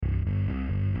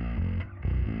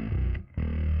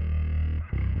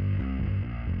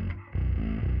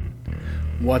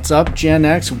What's up, Gen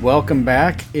X? Welcome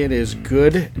back. It is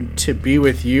good to be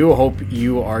with you. Hope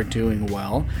you are doing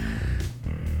well.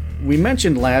 We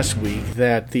mentioned last week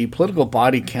that the political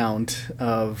body count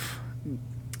of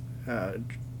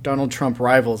Donald Trump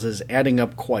rivals is adding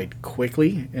up quite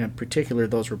quickly, in particular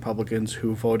those Republicans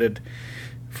who voted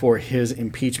for his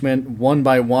impeachment. One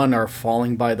by one are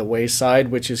falling by the wayside,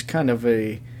 which is kind of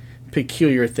a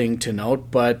peculiar thing to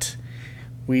note, but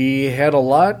we had a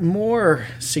lot more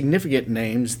significant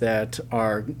names that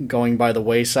are going by the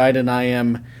wayside, and I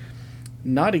am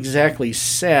not exactly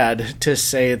sad to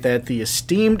say that the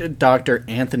esteemed Dr.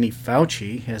 Anthony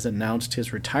Fauci has announced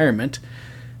his retirement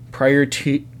prior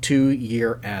to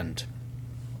year end.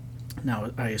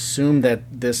 Now, I assume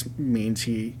that this means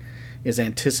he is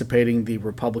anticipating the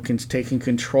Republicans taking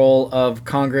control of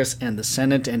Congress and the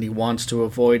Senate, and he wants to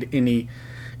avoid any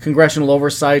congressional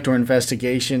oversight or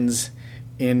investigations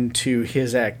into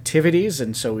his activities,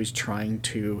 and so he's trying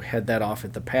to head that off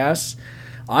at the pass.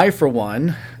 I, for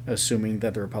one, assuming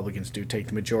that the Republicans do take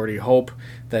the majority, hope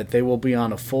that they will be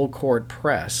on a full court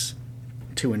press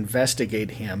to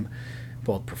investigate him,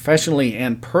 both professionally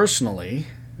and personally,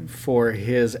 for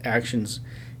his actions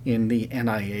in the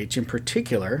NIH, in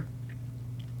particular,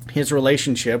 his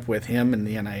relationship with him and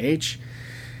the NIH,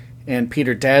 and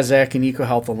Peter Daszak and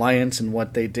EcoHealth Alliance, and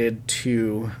what they did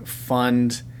to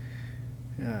fund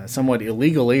somewhat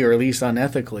illegally, or at least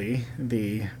unethically,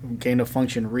 the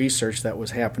gain-of-function research that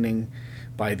was happening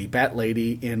by the Bat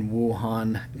Lady in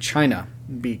Wuhan, China,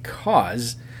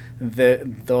 because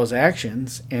those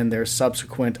actions and their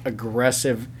subsequent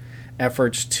aggressive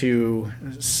efforts to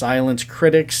silence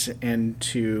critics and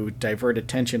to divert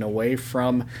attention away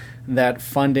from that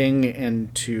funding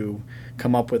and to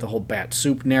come up with a whole bat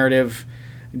soup narrative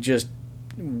just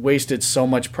wasted so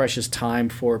much precious time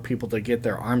for people to get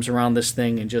their arms around this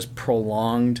thing and just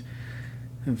prolonged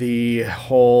the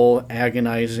whole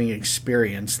agonizing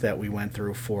experience that we went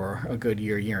through for a good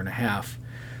year and a half.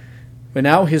 But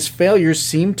now his failures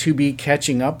seem to be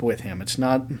catching up with him. It's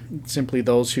not simply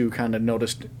those who kind of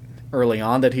noticed early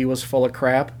on that he was full of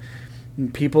crap.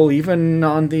 People, even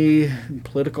on the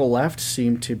political left,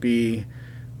 seem to be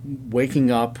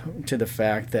waking up to the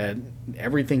fact that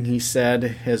everything he said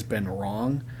has been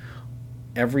wrong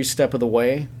every step of the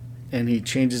way, and he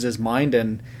changes his mind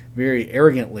and very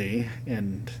arrogantly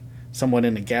and somewhat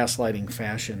in a gaslighting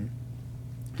fashion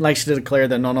likes to declare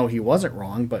that no, he wasn't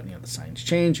wrong, but the science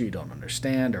changed, you don't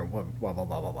understand, or blah, blah,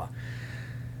 blah, blah, blah.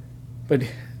 But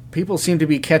people seem to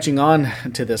be catching on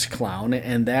to this clown,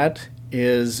 and that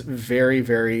is very,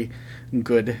 very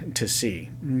good to see,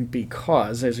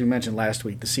 because, as we mentioned last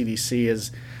week, the CDC has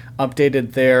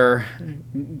updated their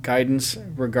guidance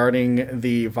regarding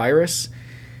the virus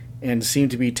and seem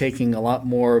to be taking a lot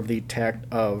more of the tact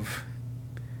of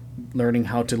learning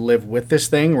how to live with this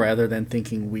thing rather than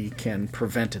thinking we can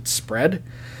prevent its spread.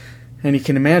 And you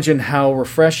can imagine how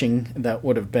refreshing that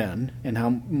would have been and how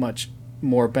much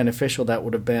more beneficial that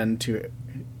would have been to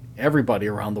everybody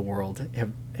around the world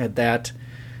had that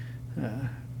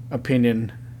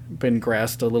opinion been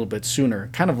grasped a little bit sooner.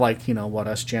 Kind of like, what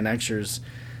us Gen Xers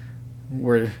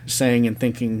were saying and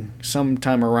thinking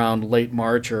sometime around late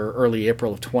March or early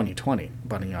April of 2020.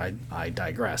 But I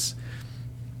digress.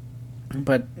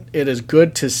 But it is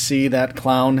good to see that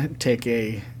clown take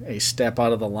a step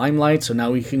out of the limelight, so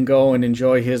now he can go and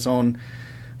enjoy his own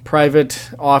private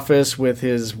office with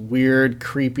his weird,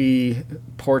 creepy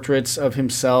portraits of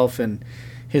himself and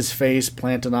his face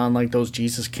planted on like those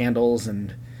Jesus candles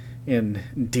and in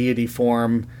deity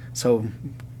form. So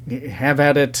have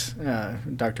at it,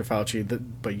 Dr. Fauci,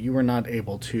 but you were not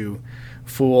able to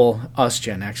fool us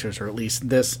Gen Xers, or at least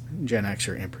this Gen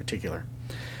Xer in particular.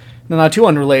 Now, not too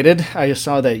unrelated, I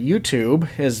saw that YouTube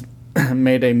has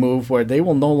made a move where they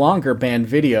will no longer ban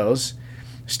videos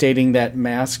stating that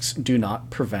masks do not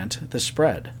prevent the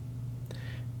spread.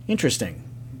 Interesting.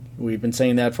 We've been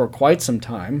saying that for quite some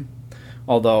time,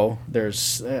 although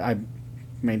I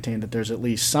maintain that there's at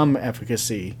least some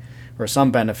efficacy or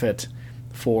some benefit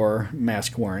for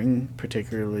mask wearing,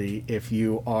 particularly if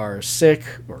you are sick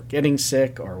or getting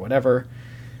sick or whatever.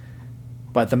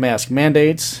 But the mask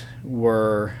mandates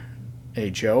were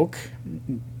a joke.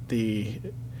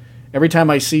 Every time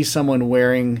I see someone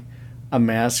wearing a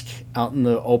mask out in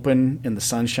the open in the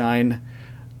sunshine,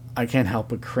 I can't help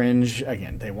but cringe.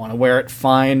 Again, they want to wear it,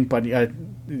 fine, but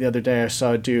the other day I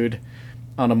saw a dude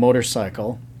on a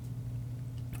motorcycle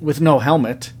with no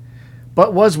helmet,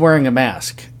 but was wearing a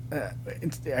mask.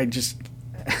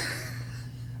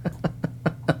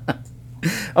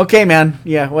 okay, man,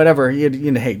 yeah, whatever.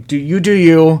 Hey, do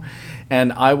you,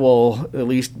 and I will at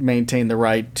least maintain the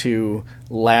right to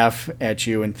laugh at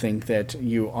you and think that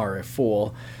you are a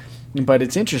fool. But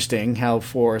it's interesting how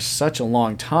for such a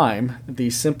long time, the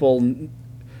simple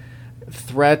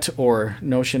threat or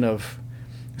notion of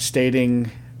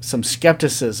stating some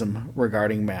skepticism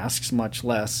regarding masks, much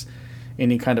less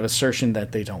any kind of assertion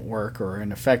that they don't work or are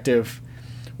ineffective,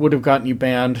 would have gotten you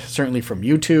banned, certainly from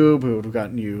YouTube. It would have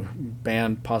gotten you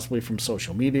banned possibly from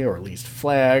social media, or at least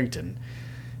flagged, and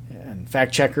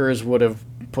fact checkers would have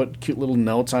put cute little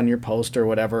notes on your post or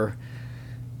whatever.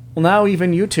 Well, now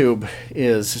even YouTube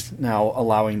is now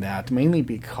allowing that, mainly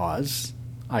because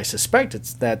I suspect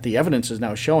it's that the evidence is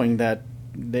now showing that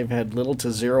they've had little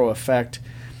to zero effect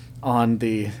on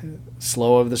the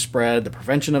slow of the spread, the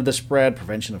prevention of the spread,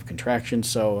 prevention of contraction.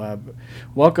 So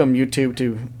welcome, YouTube,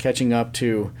 to catching up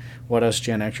to what us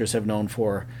Gen Xers have known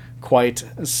for quite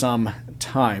some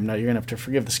time. Now, you're going to have to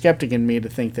forgive the skeptic in me to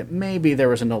think that maybe there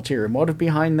was an ulterior motive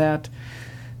behind that,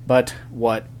 but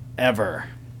whatever.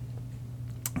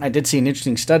 I did see an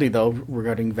interesting study, though,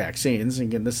 regarding vaccines.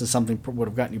 Again, this is something that would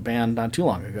have gotten you banned not too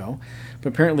long ago.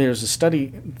 But apparently there's a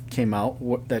study came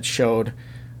out that showed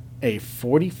a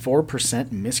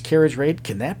 44% miscarriage rate.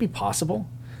 Can that be possible?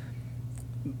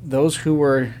 Those who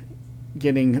were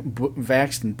getting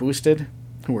vaxxed and boosted,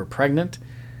 who were pregnant,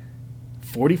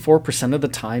 44% of the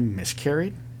time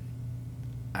miscarried?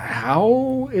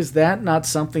 How is that not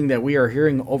something that we are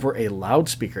hearing over a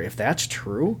loudspeaker? If that's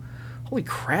true, holy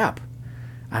crap.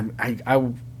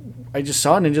 I just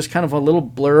saw it in just kind of a little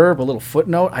blurb, a little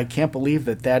footnote. I can't believe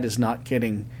that is not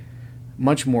getting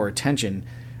much more attention.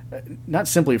 Not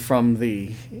simply from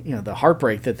the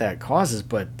heartbreak that causes,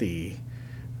 but the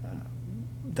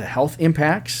health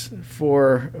impacts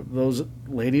for those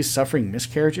ladies suffering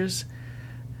miscarriages.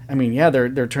 I mean, yeah,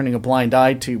 they're turning a blind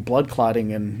eye to blood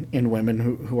clotting in women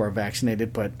who are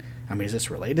vaccinated, but I mean, is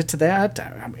this related to that?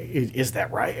 I mean, is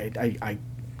that right?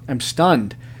 I'm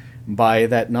stunned by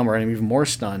that number, and I'm even more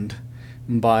stunned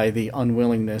by the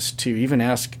unwillingness to even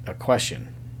ask a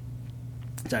question.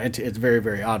 It's very,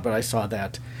 very odd, but I saw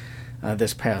that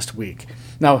this past week.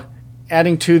 Now,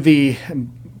 adding to the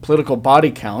political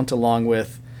body count, along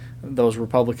with those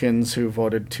Republicans who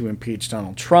voted to impeach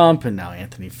Donald Trump and now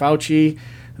Anthony Fauci,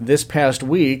 this past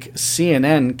week,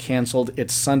 CNN canceled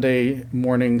its Sunday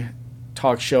morning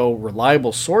talk show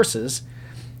Reliable Sources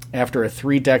after a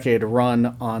 3-decade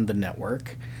run on the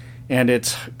network. And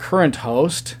its current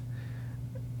host,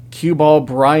 cue ball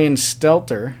Brian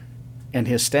Stelter, and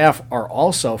his staff are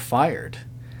also fired,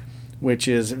 which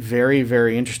is very,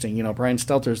 very interesting. You know, Brian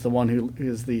Stelter is the one who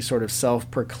is the sort of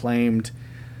self-proclaimed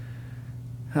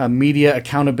media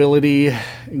accountability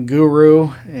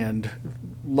guru and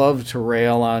loved to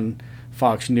rail on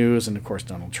Fox News and, of course,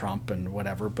 Donald Trump and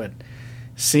whatever. But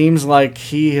seems like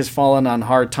he has fallen on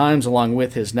hard times along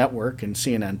with his network and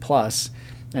CNN Plus,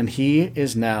 and he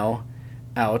is now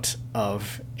out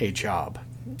of a job.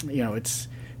 You know, it's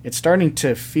starting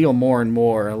to feel more and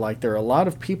more like there are a lot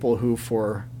of people who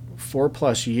for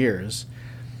 4+ years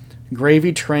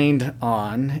gravy trained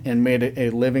on and made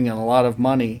a living and a lot of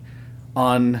money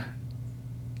on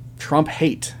Trump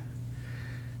hate,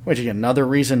 which again, another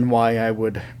reason why I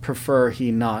would prefer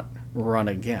he not run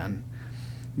again.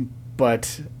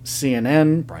 But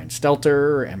CNN, Brian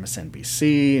Stelter,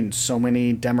 MSNBC, and so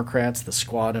many Democrats, the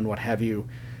Squad and what have you,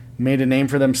 made a name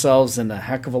for themselves and a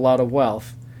heck of a lot of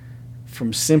wealth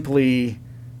from simply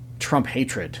Trump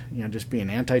hatred. You know, just being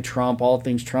anti-Trump, all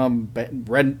things Trump,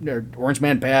 red or orange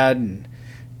man bad, and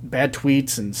bad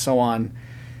tweets and so on.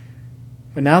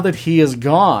 But now that he is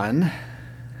gone,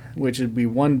 which would be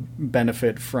one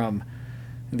benefit from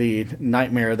the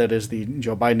nightmare that is the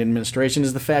Joe Biden administration,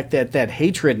 is the fact that that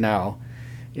hatred now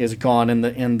is gone,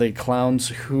 and the clowns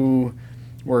who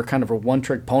were kind of a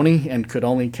one-trick pony and could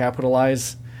only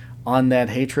capitalize on that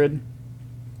hatred,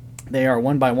 they are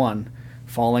one by one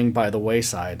falling by the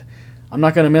wayside. I'm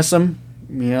not going to miss him.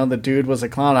 You know, the dude was a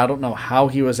clown. I don't know how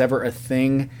he was ever a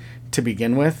thing to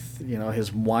begin with. You know,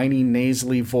 his whiny,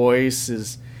 nasally voice,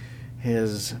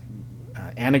 his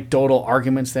anecdotal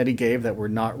arguments that he gave that were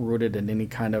not rooted in any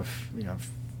kind of, you know,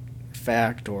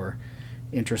 fact or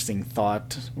interesting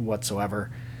thought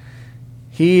whatsoever.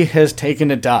 He has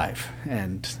taken a dive,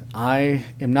 and I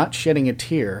am not shedding a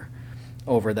tear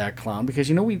over that clown because,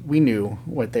 you know, we knew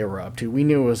what they were up to. We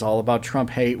knew it was all about Trump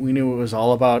hate. We knew it was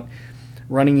all about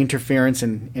running interference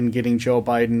and getting Joe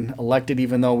Biden elected,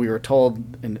 even though we were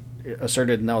told and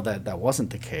asserted no, that wasn't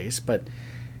the case. But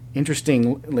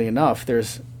interestingly enough,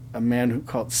 there's a man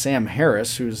called Sam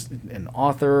Harris, who's an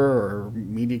author or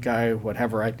media guy,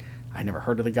 whatever. I never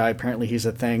heard of the guy. Apparently he's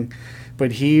a thing.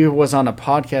 But he was on a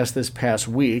podcast this past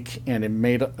week, and it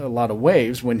made a lot of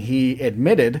waves when he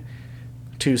admitted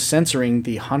to censoring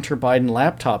the Hunter Biden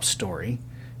laptop story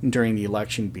during the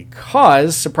election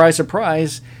because, surprise,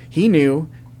 surprise, he knew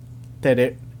that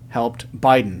it helped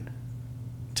Biden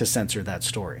to censor that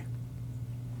story.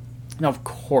 Now, of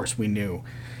course, we knew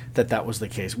that that was the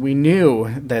case. We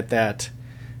knew that that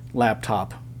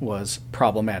laptop was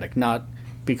problematic, not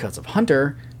because of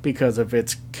Hunter, because of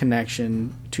its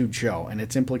connection to Joe and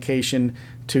its implication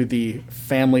to the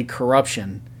family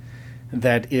corruption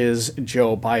that is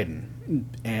Joe Biden.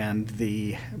 And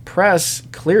the press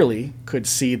clearly could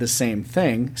see the same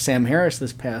thing. Sam Harris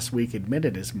this past week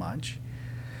admitted as much.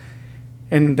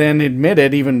 And then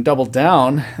admitted, even doubled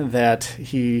down, that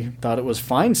he thought it was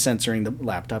fine censoring the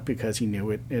laptop because he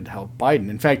knew it helped Biden.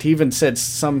 In fact, he even said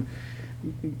some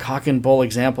cock and bull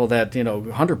example that,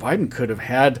 Hunter Biden could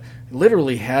have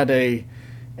literally had a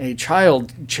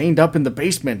child chained up in the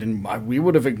basement, and we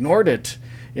would have ignored it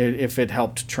if it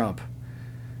helped Trump.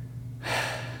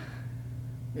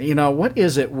 What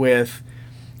is it with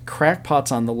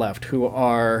crackpots on the left who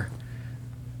are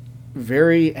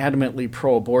very adamantly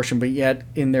pro-abortion, but yet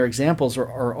in their examples they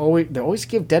always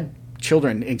give dead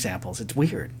children examples? It's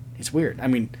weird. I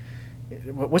mean,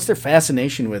 what's their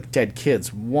fascination with dead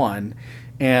kids? One,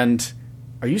 and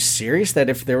are you serious that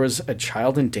if there was a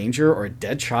child in danger or a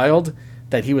dead child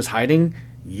that he was hiding,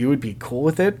 you would be cool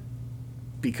with it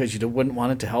because you wouldn't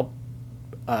want it to help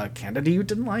a candidate you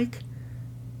didn't like?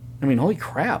 I mean, holy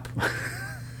crap.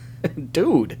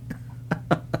 Dude.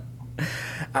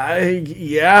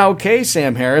 Okay,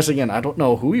 Sam Harris. Again, I don't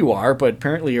know who you are, but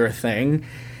apparently you're a thing.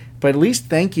 But at least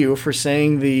thank you for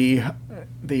saying the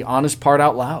honest part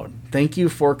out loud. Thank you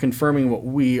for confirming what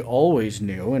we always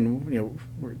knew, and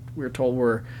we're told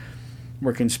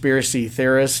we're conspiracy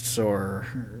theorists or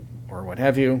what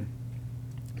have you.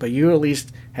 But you at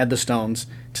least had the stones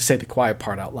to say the quiet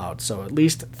part out loud. So at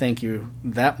least thank you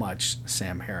that much,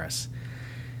 Sam Harris.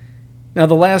 Now,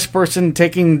 the last person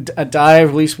taking a dive,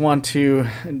 at least want to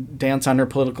dance on her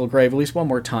political grave at least one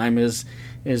more time, is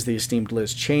the esteemed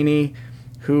Liz Cheney,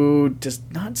 who does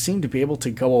not seem to be able to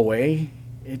go away.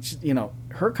 It's,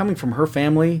 her coming from her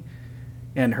family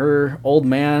and her old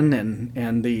man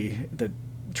and the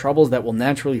troubles that will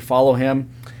naturally follow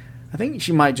him. I think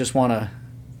she might just want to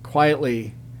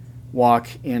quietly walk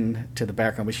into the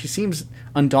background, but she seems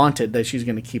undaunted that she's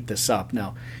going to keep this up.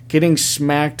 Now, getting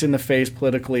smacked in the face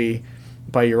politically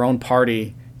by your own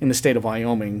party in the state of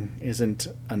Wyoming isn't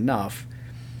enough.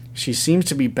 She seems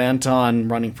to be bent on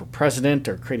running for president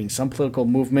or creating some political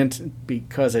movement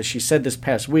because, as she said this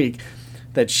past week,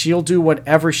 that she'll do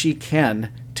whatever she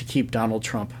can to keep Donald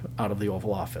Trump out of the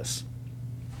Oval Office.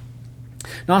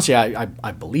 Now, honestly,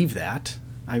 I believe that.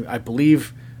 I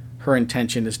believe her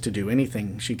intention is to do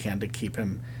anything she can to keep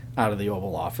him out of the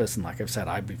Oval Office. And like I've said,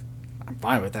 I'm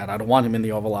fine with that. I don't want him in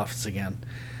the Oval Office again.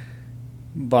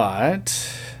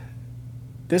 But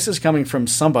this is coming from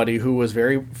somebody who was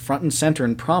very front and center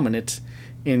and prominent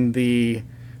in the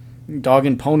dog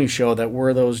and pony show that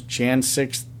were those Jan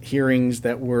 6th hearings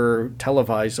that were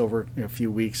televised over a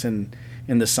few weeks in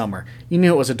the summer. You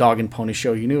knew it was a dog and pony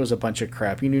show. You knew it was a bunch of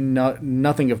crap. You knew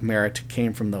nothing of merit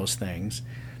came from those things.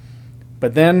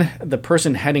 But then the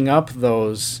person heading up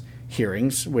those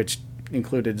hearings, which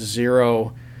included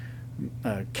zero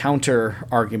counter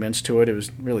arguments to it, it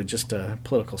was really just a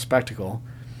political spectacle.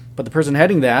 But the person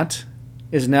heading that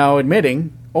is now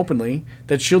admitting openly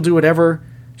that she'll do whatever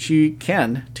she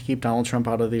can to keep Donald Trump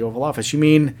out of the Oval Office. You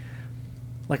mean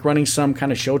like running some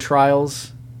kind of show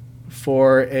trials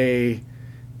for a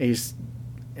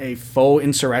faux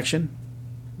insurrection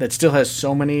that still has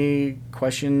so many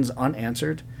questions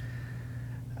unanswered?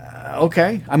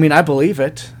 Okay. I mean, I believe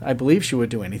it. I believe she would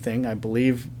do anything. I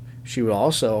believe she would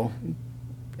also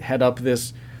head up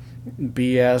this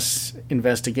BS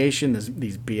investigation,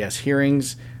 these BS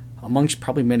hearings, amongst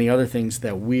probably many other things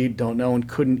that we don't know and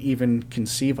couldn't even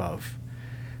conceive of.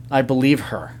 I believe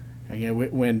her.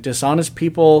 When dishonest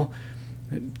people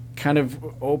kind of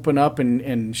open up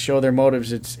and show their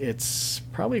motives, it's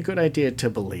probably a good idea to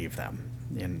believe them.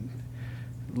 And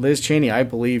Liz Cheney, I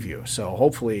believe you. So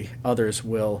hopefully others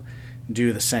will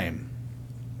do the same.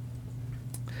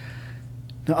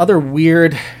 Now, other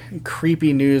weird,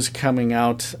 creepy news coming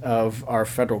out of our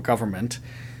federal government.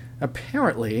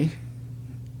 Apparently,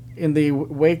 in the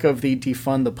wake of the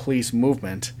defund the police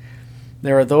movement,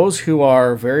 there are those who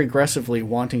are very aggressively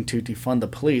wanting to defund the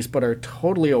police, but are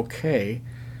totally okay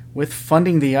with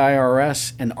funding the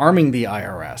IRS and arming the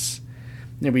IRS.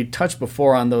 Now, we touched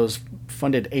before on those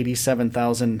funded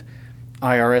 87,000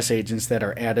 IRS agents that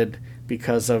are added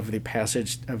because of the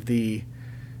passage of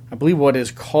I believe what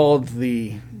is called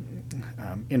the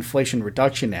Inflation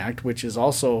Reduction Act, which is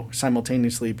also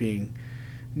simultaneously being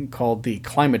called the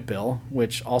Climate Bill,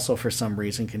 which also for some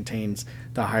reason contains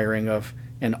the hiring of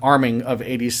an arming of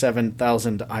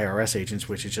 87,000 IRS agents,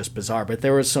 which is just bizarre. But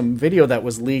there was some video that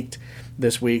was leaked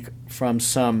this week from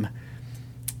some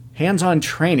hands-on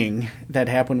training that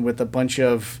happened with a bunch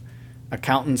of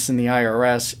accountants in the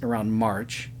IRS around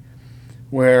March,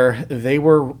 where they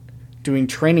were doing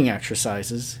training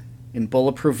exercises in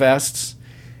bulletproof vests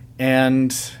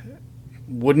and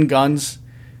wooden guns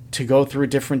to go through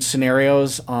different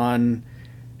scenarios on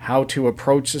how to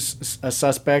approach a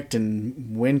suspect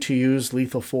and when to use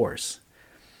lethal force.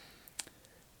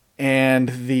 And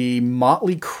the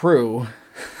motley crew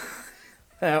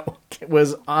that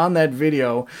was on that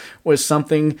video was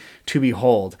something to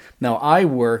behold. Now, I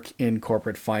work in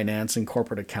corporate finance and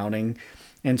corporate accounting,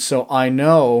 and so I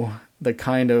know the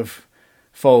kind of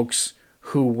folks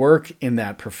who work in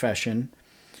that profession.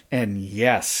 And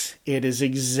yes, it is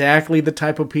exactly the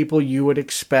type of people you would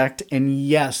expect. And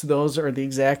yes, those are the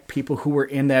exact people who were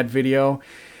in that video.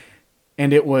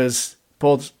 And it was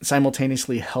both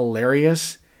simultaneously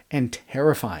hilarious and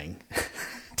terrifying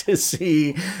to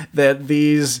see that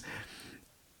these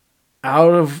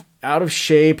out of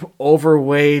shape,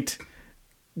 overweight,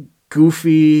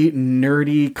 goofy,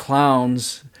 nerdy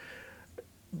clowns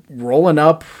rolling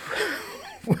up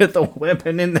with a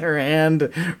weapon in their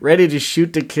hand, ready to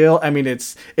shoot to kill. I mean,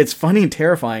 it's funny and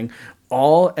terrifying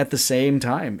all at the same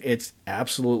time. It's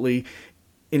absolutely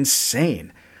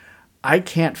insane. I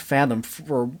can't fathom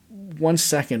for 1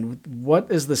 second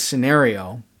what is the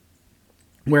scenario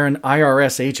where an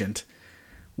IRS agent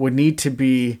would need to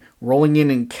be rolling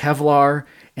in Kevlar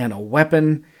and a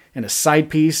weapon and a side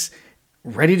piece,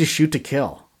 ready to shoot to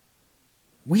kill.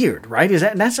 Weird, right?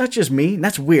 That's not just me.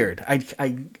 That's weird.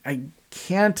 I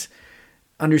can't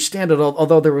understand it.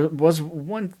 Although there was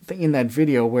one thing in that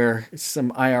video where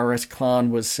some IRS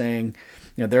clown was saying,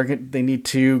 they need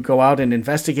to go out and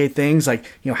investigate things like,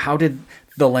 how did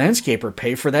the landscaper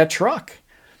pay for that truck?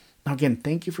 Now, again,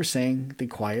 thank you for saying the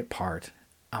quiet part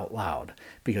out loud,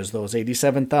 because those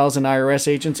 87,000 IRS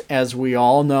agents, as we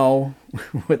all know,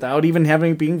 without even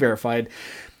having being verified,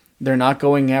 they're not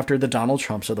going after the Donald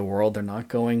Trumps of the world. They're not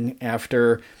going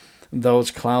after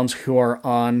those clowns who are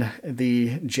on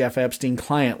the Jeff Epstein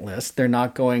client list. They're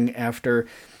not going after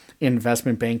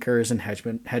investment bankers and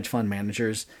hedge fund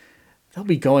managers. They'll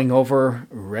be going over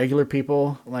regular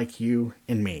people like you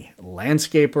and me,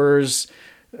 landscapers,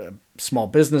 small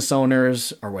business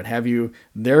owners, or what have you.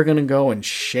 They're going to go and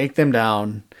shake them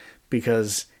down,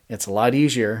 because it's a lot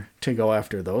easier to go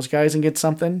after those guys and get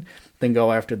something than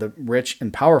go after the rich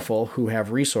and powerful who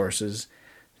have resources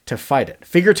to fight it.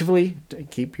 Figuratively, to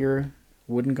keep your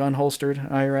wooden gun holstered,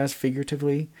 IRS,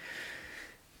 figuratively.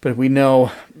 But we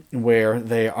know where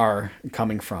they are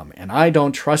coming from. And I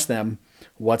don't trust them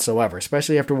whatsoever,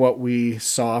 especially after what we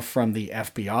saw from the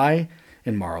FBI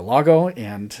in Mar-a-Lago.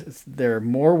 And there are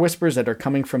more whispers that are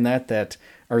coming from that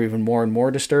are even more and more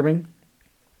disturbing.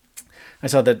 I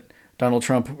saw that Donald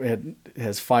Trump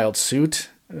has filed suit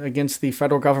against the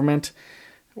federal government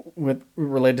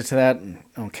related to that.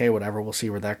 Okay, whatever, we'll see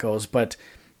where that goes. But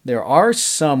there are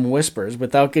some whispers,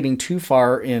 without getting too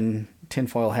far in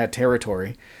tinfoil hat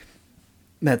territory,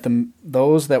 that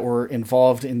those that were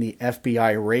involved in the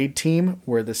FBI raid team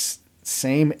were the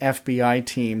same FBI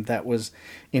team that was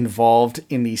involved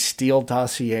in the Steele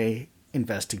dossier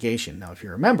investigation. Now, if you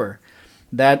remember,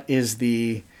 that is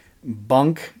the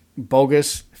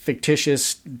bogus,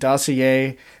 fictitious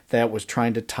dossier that was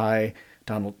trying to tie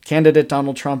candidate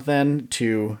Donald Trump then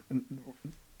to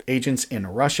agents in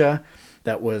Russia,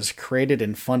 that was created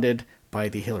and funded by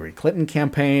the Hillary Clinton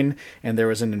campaign. And there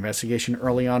was an investigation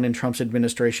early on in Trump's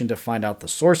administration to find out the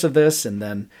source of this. And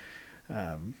then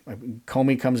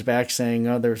Comey comes back saying,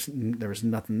 there was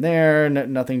nothing there,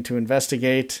 nothing to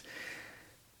investigate.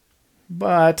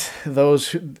 But those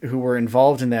who were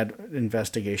involved in that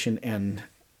investigation and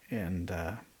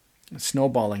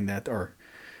snowballing that or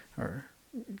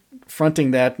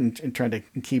fronting that and trying to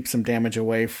keep some damage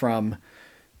away from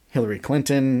Hillary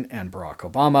Clinton and Barack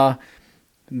Obama,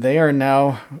 they are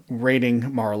now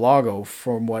raiding Mar-a-Lago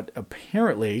from what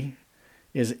apparently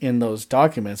is in those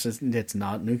documents. It's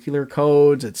not nuclear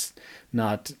codes. It's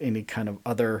not any kind of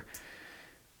other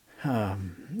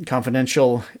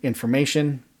confidential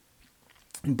information,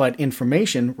 but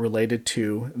information related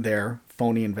to their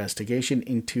phony investigation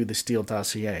into the Steele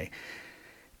dossier.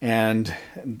 And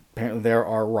apparently there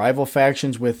are rival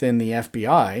factions within the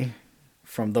FBI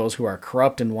from those who are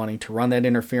corrupt and wanting to run that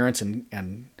interference,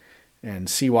 and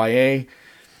CYA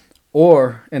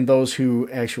and those who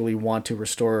actually want to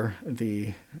restore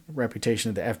the reputation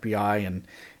of the FBI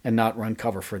and not run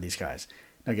cover for these guys.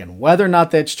 Again, whether or not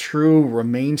that's true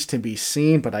remains to be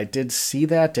seen, but I did see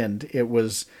that, and it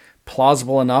was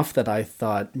plausible enough that I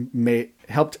thought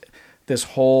helped this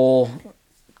whole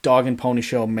dog and pony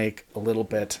show make a little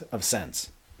bit of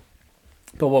sense.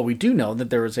 But what we do know that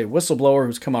there is a whistleblower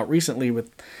who's come out recently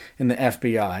in the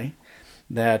FBI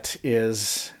that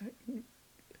is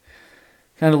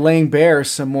kind of laying bare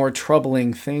some more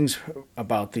troubling things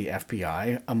about the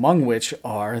FBI, among which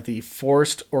are that they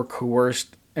forced or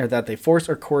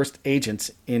coerced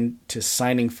agents into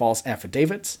signing false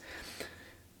affidavits.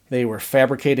 They were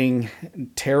fabricating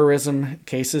terrorism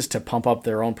cases to pump up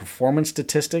their own performance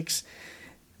statistics.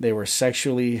 They were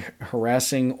sexually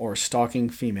harassing or stalking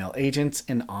female agents,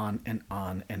 and on and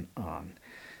on and on.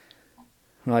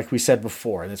 Like we said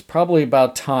before, it's probably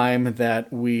about time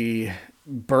that we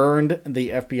burned the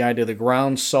FBI to the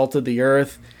ground, salted the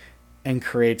earth, and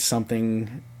create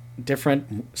something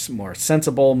different, more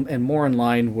sensible, and more in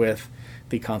line with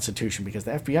the Constitution, because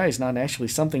the FBI is not actually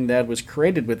something that was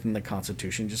created within the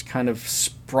Constitution, just kind of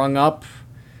sprung up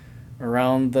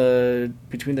around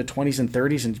between the 20s and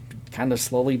 30s and kind of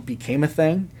slowly became a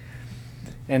thing.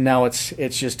 And now it's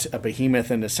just a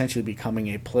behemoth and essentially becoming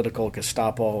a political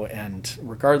Gestapo. And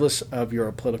regardless of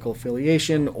your political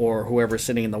affiliation or whoever's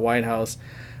sitting in the White House,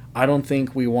 I don't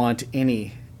think we want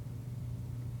any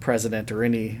president or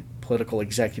any political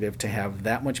executive to have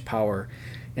that much power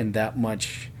and that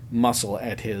much muscle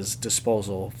at his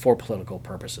disposal for political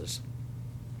purposes.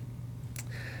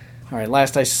 All right,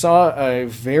 last I saw a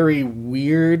very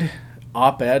weird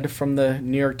op-ed from the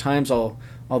New York Times,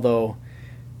 although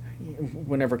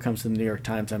whenever it comes to the New York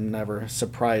Times, I'm never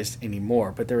surprised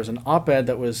anymore. But there was an op-ed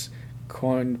that was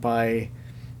penned by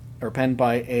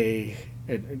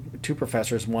two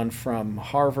professors, one from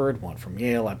Harvard, one from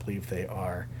Yale. I believe they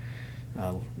are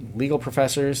legal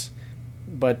professors.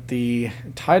 But the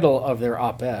title of their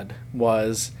op-ed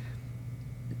was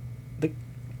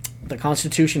 "The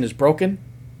Constitution is Broken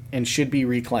and Should Be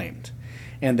Reclaimed."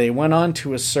 And they went on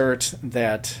to assert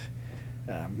that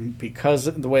because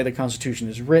of the way the Constitution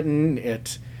is written,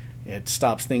 it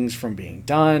stops things from being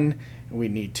done. We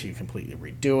need to completely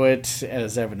redo it,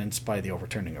 as evidenced by the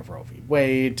overturning of Roe v.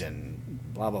 Wade, and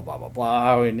blah, blah, blah, blah,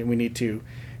 blah. And we need to,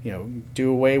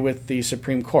 do away with the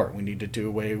Supreme Court. We need to do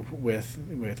away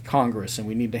with Congress, and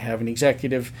we need to have an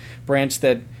executive branch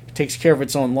that takes care of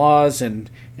its own laws and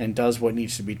does what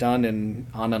needs to be done, and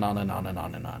on and on and on and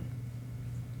on and on.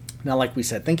 Now, like we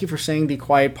said, thank you for saying the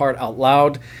quiet part out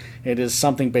loud. It is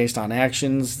something based on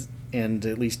actions, and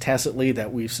at least tacitly,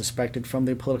 that we've suspected from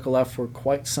the political left for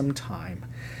quite some time.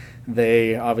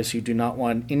 They obviously do not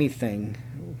want anything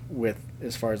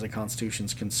as far as the Constitution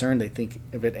is concerned. They think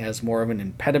of it as more of an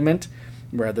impediment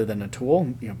rather than a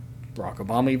tool. Barack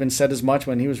Obama even said as much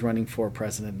when he was running for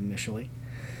president initially.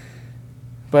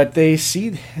 But they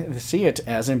see it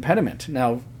as an impediment.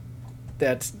 Now,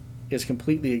 that is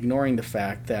completely ignoring the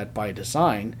fact that by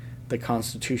design, the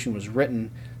Constitution was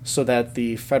written so that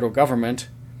the federal government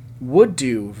would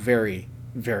do very,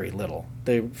 very little.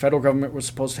 The federal government was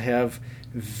supposed to have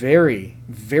very,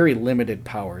 very limited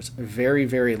powers, very,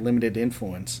 very limited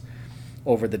influence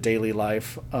over the daily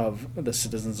life of the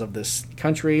citizens of this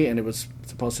country, and it was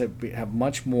supposed to have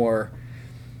much more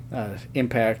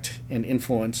impact and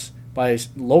influence by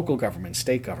local governments,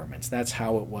 state governments. That's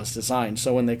how it was designed.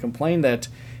 So when they complain that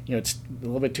it's a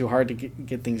little bit too hard to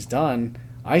get things done,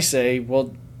 I say,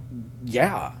 well,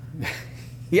 yeah.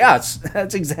 Yes,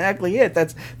 that's exactly it.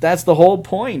 That's the whole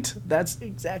point. That's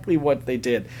exactly what they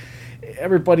did.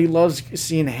 Everybody loves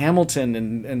seeing Hamilton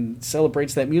and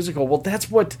celebrates that musical. Well,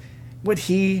 that's what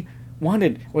he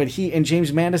wanted. What he and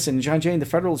James Madison and John Jay and the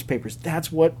Federalist Papers,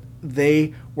 that's what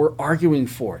they were arguing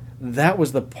for. That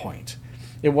was the point.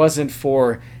 It wasn't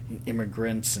for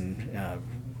immigrants and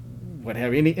what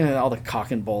have you, all the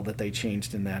cock and bull that they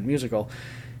changed in that musical.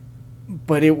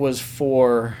 But it was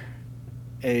for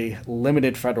a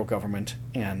limited federal government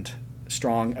and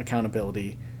strong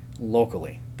accountability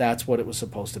locally. That's what it was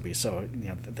supposed to be. So,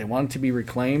 they want it to be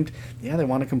reclaimed. Yeah, they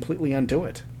want to completely undo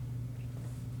it.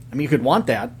 I mean, you could want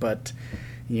that, but,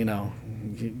 you're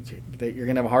going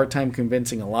to have a hard time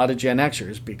convincing a lot of Gen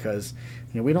Xers because,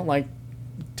 we don't like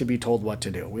to be told what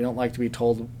to do. We don't like to be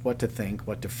told what to think,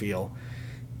 what to feel,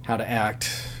 how to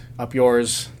act. Up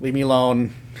yours, leave me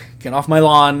alone, get off my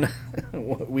lawn.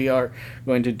 We are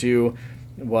going to do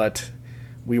what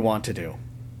we want to do.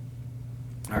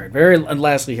 All right, and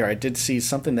lastly here, I did see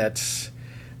something that's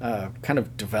kind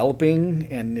of developing,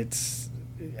 and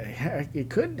it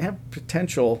could have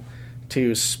potential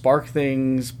to spark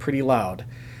things pretty loud.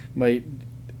 But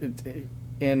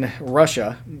in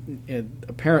Russia,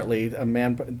 apparently a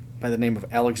man by the name of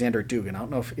Alexander Dugin, I don't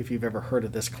know if you've ever heard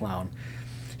of this clown.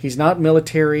 He's not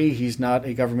military, he's not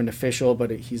a government official,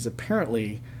 but he's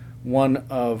apparently one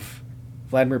of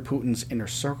Vladimir Putin's inner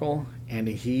circle, and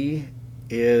he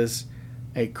is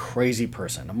a crazy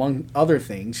person. Among other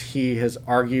things, he has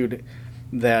argued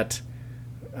that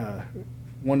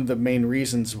one of the main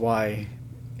reasons why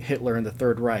Hitler and the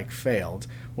Third Reich failed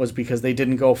was because they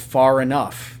didn't go far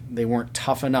enough. They weren't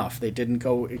tough enough. They didn't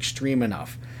go extreme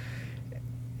enough.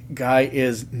 Guy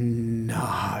is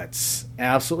nuts.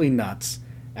 Absolutely nuts.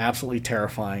 Absolutely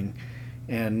terrifying.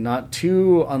 And not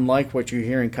too unlike what you're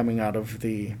hearing coming out of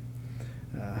the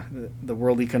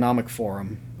World Economic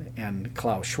Forum and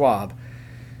Klaus Schwab.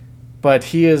 But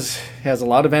he has a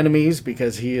lot of enemies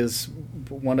because he is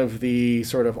one of the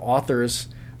sort of authors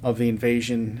of the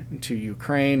invasion to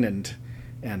Ukraine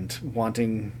and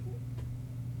wanting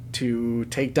to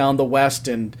take down the West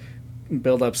and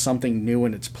build up something new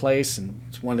in its place. And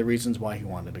it's one of the reasons why he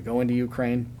wanted to go into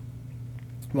Ukraine.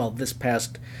 Well, this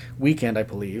past weekend, I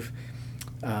believe,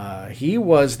 he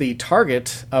was the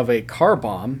target of a car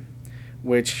bomb,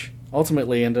 which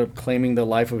ultimately ended up claiming the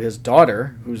life of his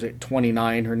daughter, who's at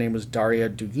 29. Her name was Daria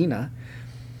Dugina.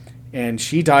 And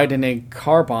she died in a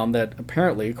car bomb that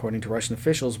apparently, according to Russian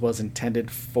officials, was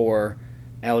intended for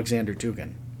Alexander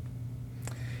Dugin.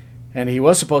 And he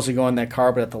was supposed to go in that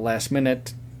car, but at the last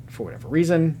minute, for whatever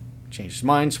reason, changed his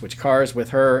mind, switched cars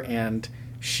with her, and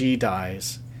she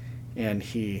dies, and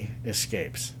he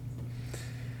escapes.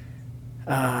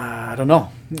 I don't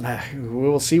know. We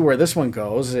will see where this one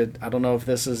goes. I don't know if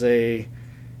this is a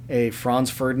Franz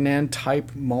Ferdinand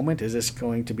type moment. Is this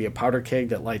going to be a powder keg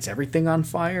that lights everything on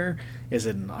fire? Is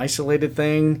it an isolated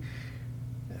thing?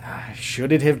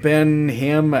 Should it have been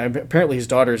him? Apparently his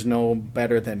daughters know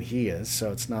better than he is,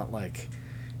 so it's not like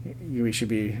we should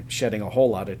be shedding a whole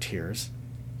lot of tears.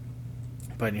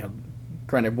 But,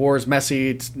 granted, war is messy.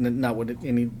 It's not what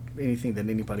anything that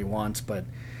anybody wants, but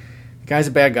the guy's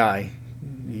a bad guy.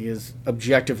 He is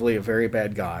objectively a very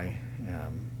bad guy,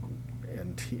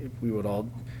 and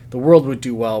the world would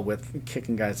do well with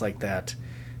kicking guys like that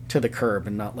to the curb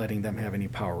and not letting them have any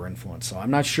power or influence. So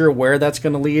I'm not sure where that's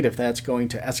going to lead, if that's going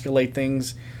to escalate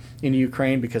things in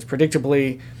Ukraine, because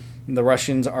predictably the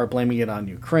Russians are blaming it on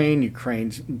Ukraine.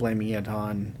 Ukraine's blaming it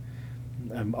on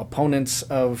opponents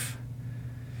of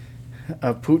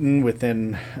Putin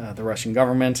within the Russian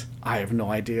government. I have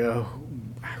no idea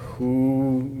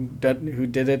who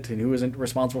did it and who isn't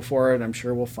responsible for it. I'm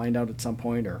sure we'll find out at some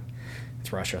point, or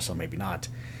it's Russia, so maybe not.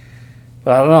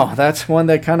 But I don't know. That's one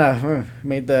that kind of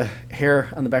made the hair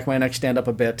on the back of my neck stand up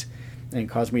a bit and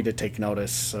caused me to take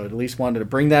notice. So at least wanted to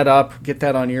bring that up, get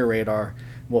that on your radar.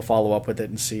 We'll follow up with it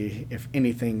and see if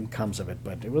anything comes of it.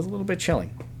 But it was a little bit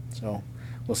chilling, so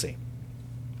we'll see.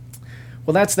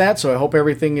 Well, that's that. So I hope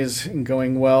everything is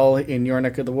going well in your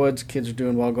neck of the woods. Kids are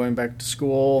doing well going back to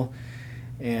school,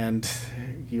 and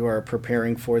you are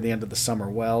preparing for the end of the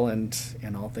summer well, and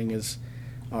all things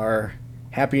are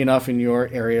happy enough in your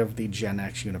area of the Gen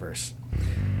X universe.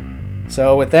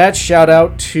 So with that, shout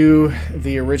out to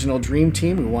the original Dream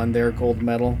Team who won their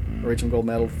original gold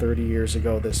medal 30 years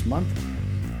ago this month.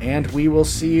 And we will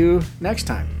see you next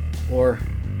time, or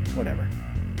whatever.